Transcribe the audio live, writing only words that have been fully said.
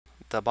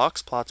The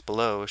box plots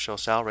below show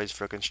salaries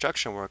for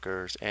construction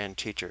workers and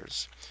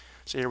teachers.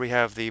 So here we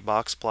have the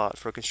box plot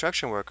for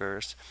construction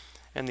workers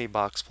and the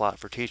box plot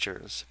for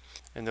teachers.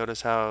 And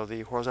notice how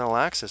the horizontal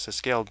axis is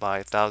scaled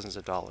by thousands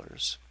of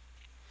dollars.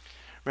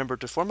 Remember,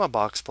 to form a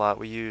box plot,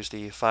 we use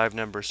the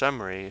 5-number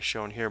summary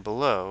shown here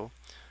below.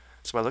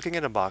 So by looking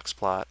at a box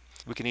plot,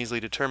 we can easily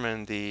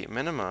determine the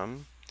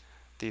minimum,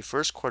 the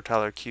first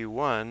quartile or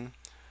Q1,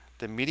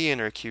 the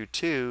median or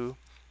Q2,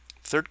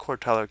 third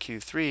quartile or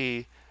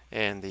Q3,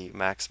 and the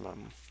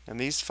maximum. And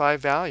these 5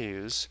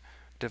 values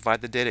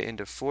divide the data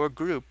into 4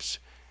 groups,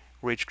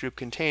 where each group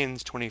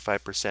contains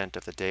 25%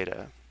 of the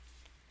data.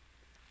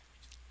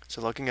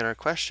 So looking at our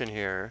question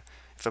here,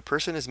 if a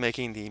person is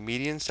making the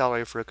median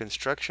salary for a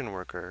construction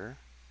worker,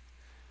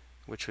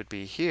 which would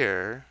be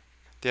here,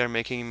 they are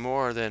making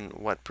more than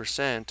what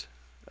percent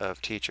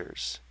of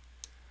teachers?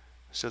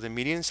 So the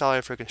median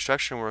salary for a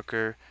construction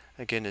worker,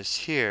 again, is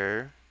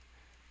here,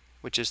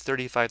 which is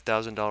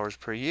 $35,000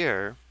 per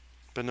year.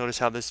 But notice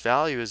how this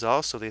value is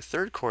also the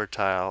third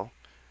quartile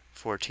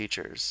for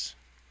teachers.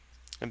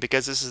 And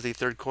because this is the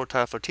third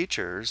quartile for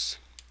teachers,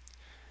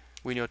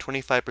 we know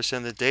 25%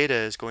 of the data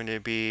is going to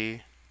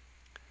be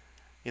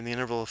in the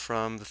interval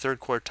from the third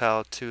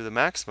quartile to the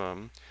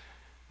maximum,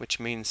 which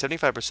means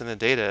 75% of the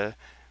data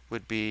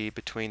would be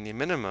between the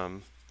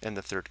minimum and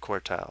the third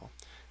quartile.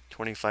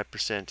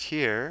 25%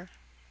 here,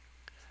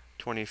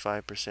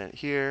 25%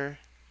 here,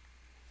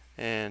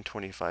 and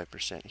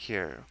 25%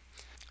 here.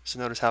 So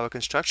notice how a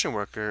construction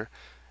worker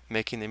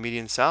making the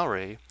median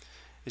salary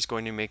is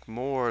going to make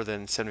more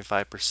than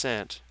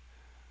 75%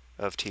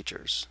 of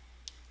teachers,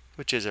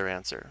 which is our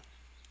answer.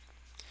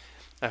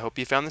 I hope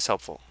you found this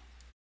helpful.